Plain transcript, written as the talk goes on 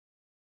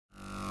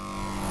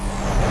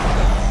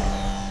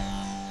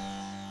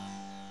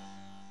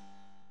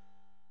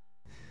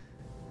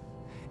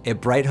At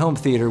Bright Home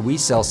Theater, we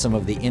sell some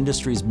of the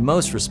industry's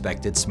most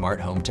respected smart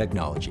home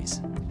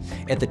technologies.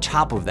 At the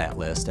top of that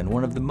list, and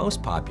one of the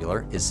most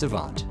popular, is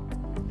Savant.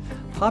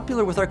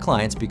 Popular with our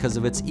clients because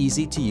of its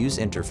easy-to-use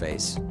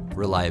interface,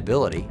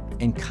 reliability,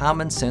 and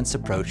common-sense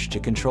approach to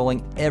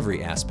controlling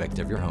every aspect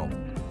of your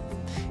home.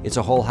 It's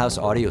a whole-house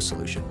audio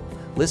solution.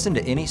 Listen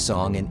to any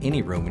song in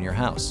any room in your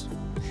house.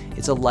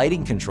 It's a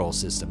lighting control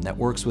system that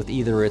works with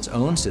either its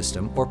own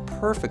system or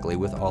perfectly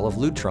with all of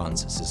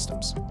Lutron's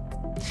systems.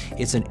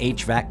 It's an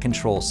HVAC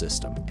control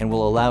system and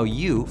will allow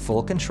you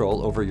full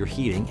control over your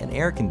heating and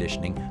air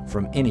conditioning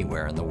from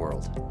anywhere in the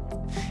world.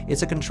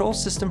 It's a control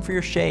system for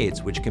your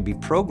shades, which can be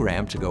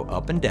programmed to go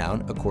up and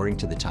down according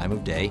to the time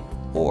of day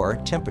or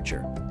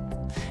temperature.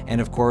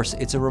 And of course,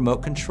 it's a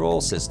remote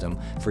control system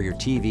for your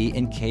TV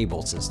and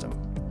cable system.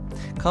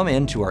 Come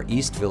in to our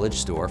East Village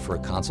store for a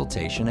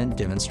consultation and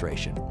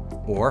demonstration,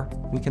 or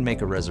we can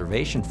make a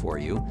reservation for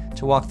you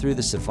to walk through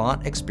the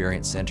Savant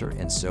Experience Center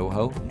in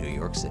Soho, New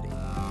York City.